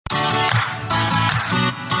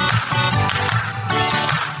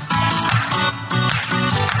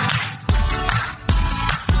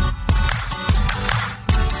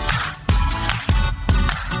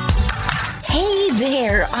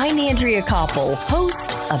Koppel,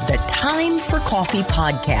 host of the Time for Coffee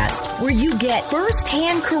podcast, where you get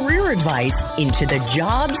first-hand career advice into the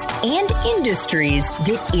jobs and industries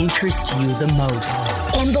that interest you the most.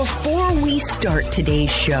 And before we start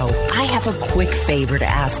today's show, I have a quick favor to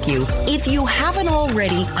ask you. If you haven't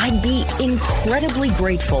already, I'd be incredibly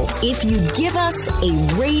grateful if you give us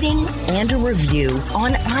a rating and a review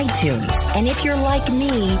on iTunes. And if you're like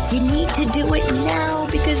me, you need to do it now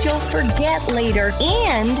because you'll forget later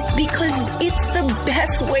and because it's the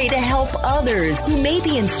best way to help others who may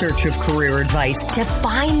be in search of career advice to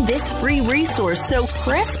find this free resource. So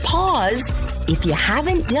press pause if you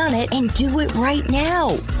haven't done it and do it right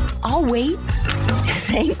now. I'll wait.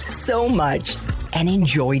 Thanks so much and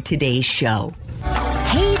enjoy today's show.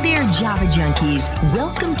 Hey there, Java Junkies.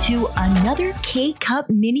 Welcome to another K-Cup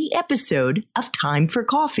mini episode of Time for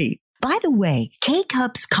Coffee. By the way,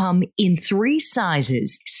 K-Cups come in 3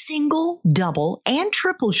 sizes, single, double, and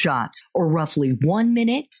triple shots, or roughly 1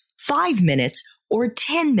 minute, 5 minutes, or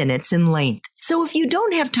 10 minutes in length. So if you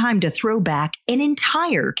don't have time to throw back an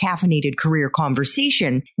entire caffeinated career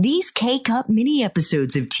conversation, these K-Cup mini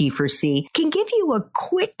episodes of T4C can give you a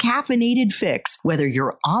quick caffeinated fix, whether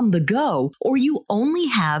you're on the go or you only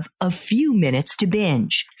have a few minutes to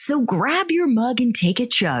binge. So grab your mug and take a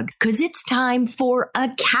chug, because it's time for a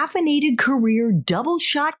caffeinated career double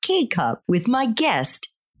shot K-Cup with my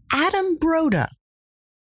guest, Adam Broda.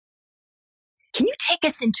 Can you take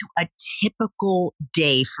us into a typical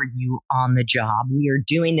day for you on the job? We are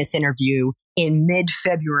doing this interview in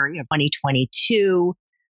mid-February of 2022.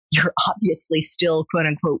 You're obviously still, quote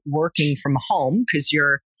unquote, working from home because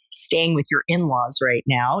you're staying with your in-laws right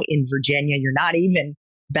now in Virginia. You're not even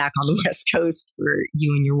back on the West Coast where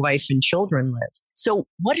you and your wife and children live. So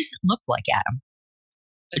what does it look like, Adam?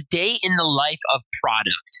 A day in the life of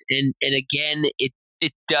product. And again,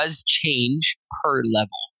 it does change per level.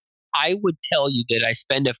 I would tell you that I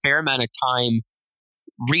spend a fair amount of time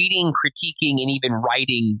reading, critiquing, and even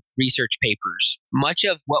writing research papers. Much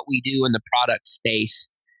of what we do in the product space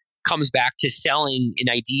comes back to selling an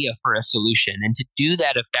idea for a solution. And to do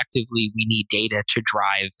that effectively, we need data to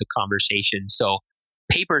drive the conversation. So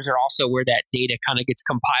papers are also where that data kind of gets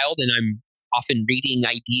compiled, and I'm often reading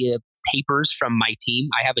idea papers from my team.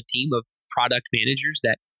 I have a team of product managers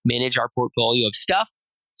that manage our portfolio of stuff.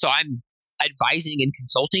 So I'm advising and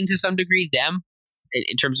consulting to some degree them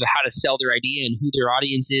in terms of how to sell their idea and who their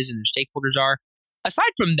audience is and their stakeholders are. Aside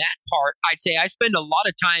from that part, I'd say I spend a lot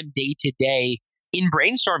of time day to day in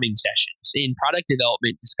brainstorming sessions, in product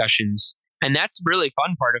development discussions. And that's a really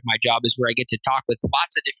fun part of my job, is where I get to talk with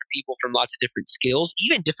lots of different people from lots of different skills,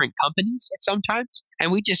 even different companies at sometimes.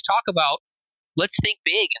 And we just talk about, let's think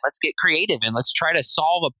big and let's get creative and let's try to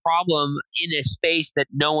solve a problem in a space that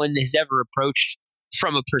no one has ever approached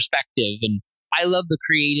from a perspective. And I love the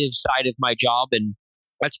creative side of my job, and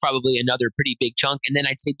that's probably another pretty big chunk. And then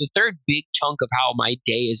I'd say the third big chunk of how my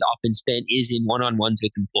day is often spent is in one-on-ones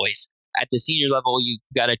with employees. At the senior level, you've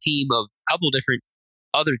got a team of a couple different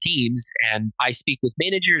other teams, and I speak with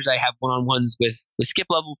managers. I have one-on-ones with skip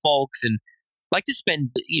level folks, and like to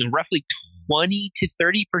spend roughly 20 to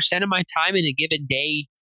 30% of my time in a given day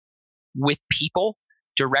with people,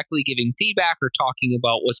 directly giving feedback or talking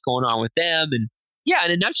about what's going on with them. And yeah,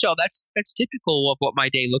 in a nutshell, that's typical of what my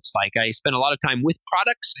day looks like. I spend a lot of time with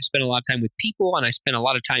products, I spend a lot of time with people, and I spend a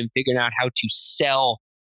lot of time figuring out how to sell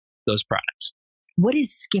those products. What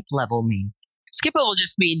does skip level mean? Skip level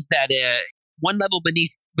just means that one level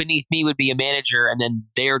beneath me would be a manager and then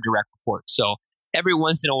their direct report. So every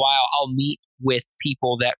once in a while, I'll meet with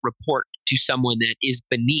people that report to someone that is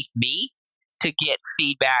beneath me to get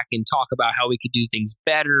feedback and talk about how we could do things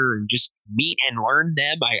better and just meet and learn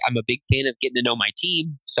them. I'm a big fan of getting to know my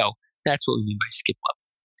team. So that's what we mean by skip level.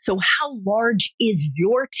 So how large is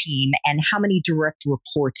your team and how many direct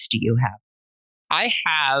reports do you have? I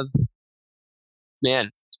have,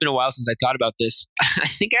 it's been a while since I thought about this. I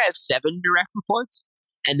think I have 7 direct reports.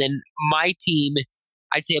 And then my team,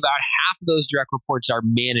 I'd say about half of those direct reports are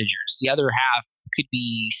managers. The other half could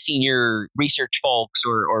be senior research folks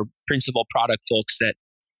or principal product folks that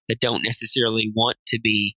don't necessarily want to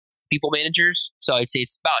be people managers. So I'd say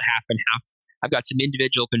it's about half and half. I've got some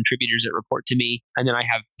individual contributors that report to me, and then I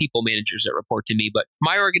have people managers that report to me. But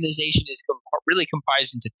my organization is really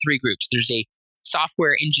comprised into 3 groups. There's a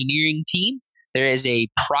software engineering team, there is a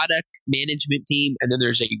product management team, and then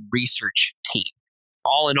there's a research team.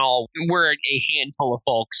 All in all, we're a handful of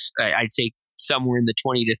folks. I'd say somewhere in the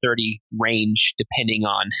 20 to 30 range, depending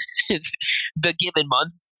on the given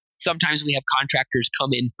month. Sometimes we have contractors come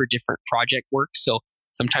in for different project work, so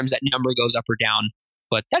sometimes that number goes up or down.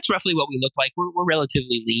 But that's roughly what we look like. We're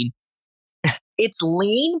relatively lean. It's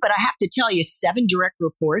lean, but I have to tell you, 7 direct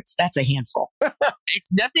reports, that's a handful.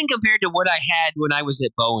 It's nothing compared to what I had when I was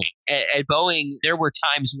at Boeing. At Boeing, there were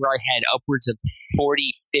times where I had upwards of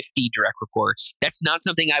 40, 50 direct reports. That's not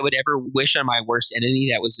something I would ever wish on my worst enemy.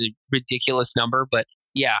 That was a ridiculous number. But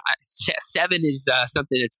yeah, 7 is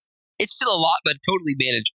something it's still a lot, but totally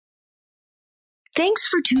manageable. Thanks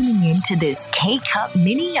for tuning in to this K-Cup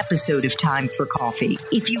mini episode of Time for Coffee.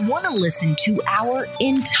 If you want to listen to our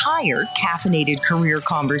entire caffeinated career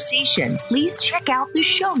conversation, please check out the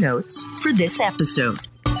show notes for this episode.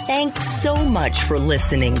 Thanks so much for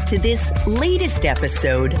listening to this latest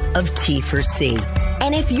episode of T4C.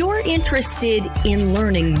 And if you're interested in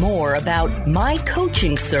learning more about my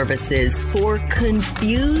coaching services for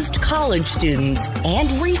confused college students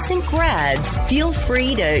and recent grads, feel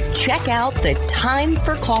free to check out the Time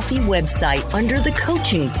for Coffee website under the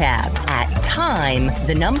coaching tab at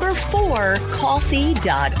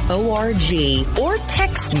time4coffee.org or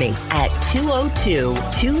text me at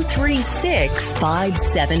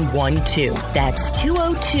 202-236-5712. That's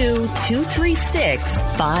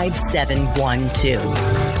 202-236-5712.